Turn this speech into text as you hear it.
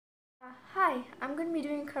Hi, I'm going to be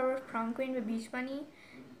doing a cover of Prom Queen by Beach Bunny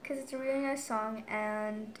because it's a really nice song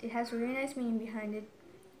and it has a really nice meaning behind it.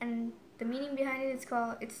 And the meaning behind it is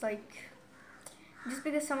it's like, just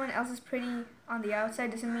because someone else is pretty on the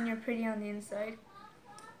outside doesn't mean you're pretty on the inside.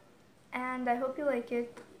 And I hope you like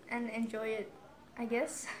it and enjoy it, I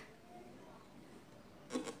guess.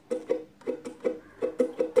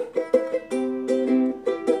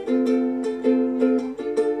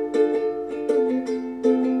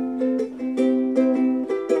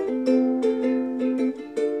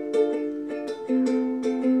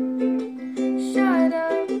 Shut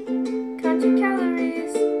up, count your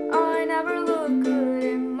calories. I never look good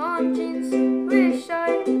in mom jeans. Wish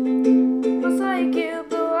I was like you,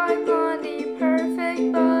 blue eyed blondie,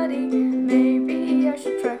 perfect body. Maybe I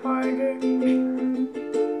should try harder.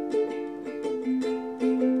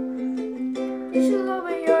 You should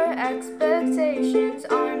lower your expectations.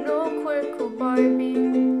 I'm no quick cool Barbie.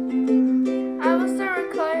 I will start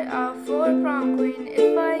a cut out for prom queen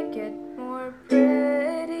if I get more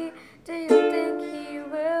pretty. Do you think he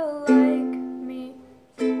will like me?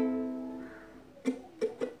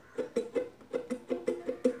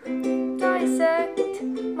 Dissect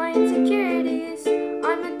my insecurities.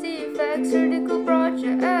 I'm a defect, surgical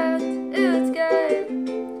project. It's good.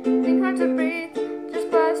 Think hard to breathe. Just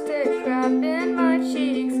plastic crap in my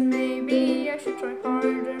cheeks. Maybe I should try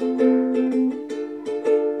harder.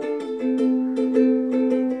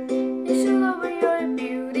 You should lower your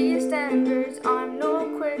beauty standards. I'm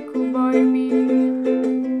no quick cool Barbie.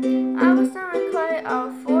 I was never quite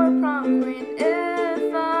out for prom queen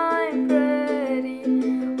if I'm pretty.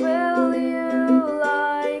 Will you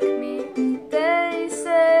like me? They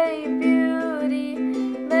say beauty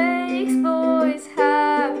makes boys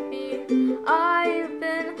happy. I've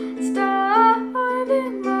been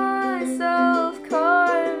starving myself,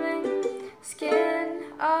 carving skin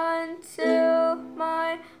until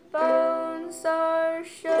my bones are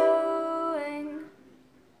showing.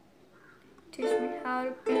 Teach me how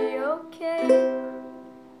to be okay.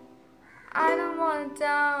 I don't want to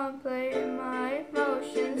downplay my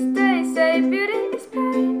emotions. They say beauty is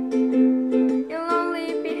pain. You'll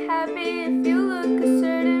only be happy if you look a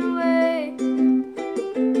certain way.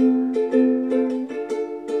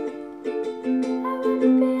 I want to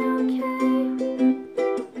be okay.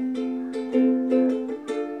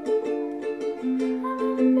 I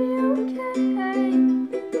want to be okay.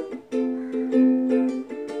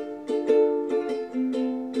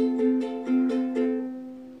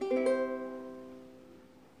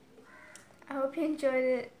 I hope you enjoyed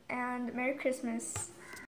it, and Merry Christmas.